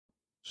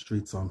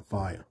Streets on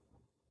fire.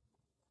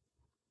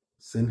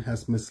 Sin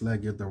has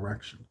misled your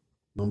direction.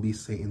 Don't be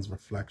Satan's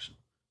reflection.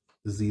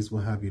 Disease will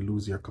have you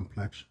lose your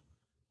complexion.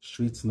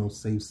 Streets no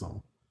safe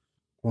zone.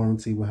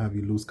 Quarantine will have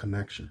you lose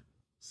connection.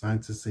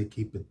 Scientists say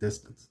keep a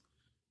distance.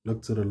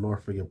 Look to the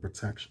Lord for your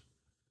protection.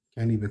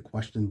 Can't even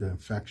question the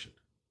infection.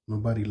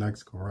 Nobody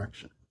likes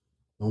correction.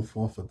 Don't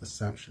fall for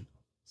deception.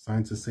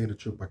 Scientists say the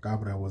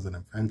chupacabra was an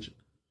invention.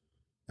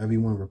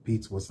 Everyone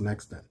repeats what's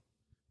next then.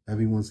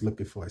 Everyone's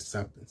looking for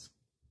acceptance.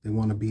 They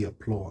want to be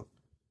applauded,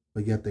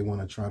 but yet they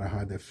want to try to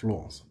hide their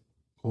flaws.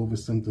 COVID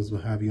symptoms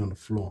will have you on the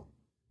floor.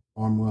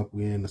 Armor up,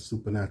 we're in a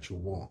supernatural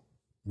war.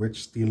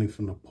 Rich stealing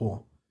from the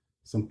poor.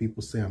 Some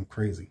people say I'm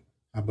crazy.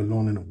 I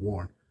belong in a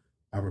war.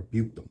 I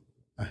rebuke them.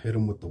 I hit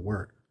them with the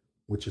word,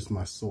 which is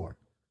my sword.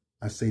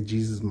 I say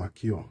Jesus is my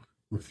cure.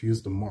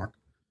 Refuse the mark,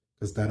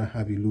 because that'll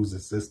have you lose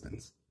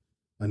existence.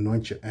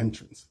 Anoint your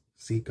entrance.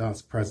 Seek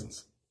God's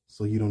presence,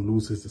 so you don't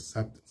lose his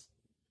acceptance.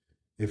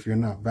 If you're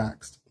not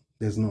vaxxed,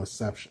 there's no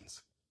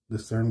exceptions.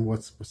 Discern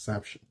what's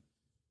perception.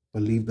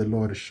 Believe the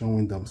Lord is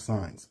showing them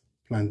signs.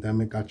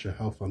 Pandemic got your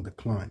health on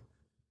decline.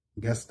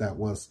 Guess that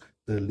was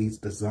the elite's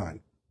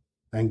design.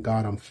 Thank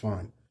God I'm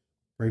fine.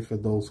 Pray for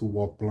those who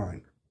walk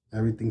blind.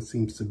 Everything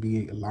seems to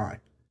be a lie.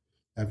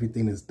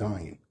 Everything is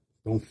dying.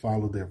 Don't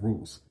follow their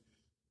rules.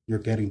 You're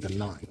getting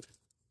denied.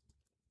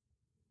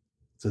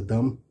 To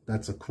them,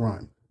 that's a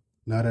crime.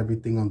 Not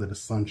everything under the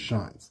sun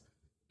shines.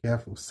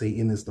 Careful,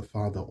 Satan is the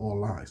father of all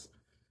lies.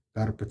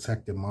 Gotta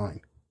protect your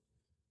mind.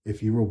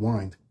 If you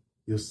rewind,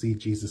 you'll see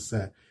Jesus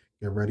said,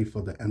 get ready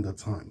for the end of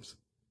times.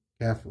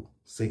 Careful,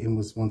 Satan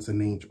was once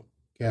an angel.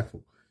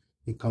 Careful,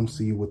 he comes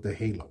to you with a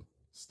halo.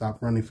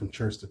 Stop running from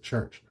church to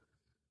church.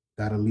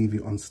 That'll leave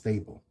you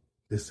unstable.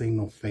 This ain't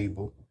no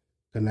fable.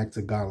 Connect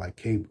to God like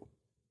cable.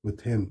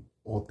 With him,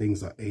 all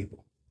things are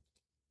able.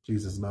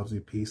 Jesus loves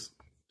you. Peace.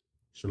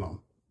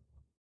 Shalom.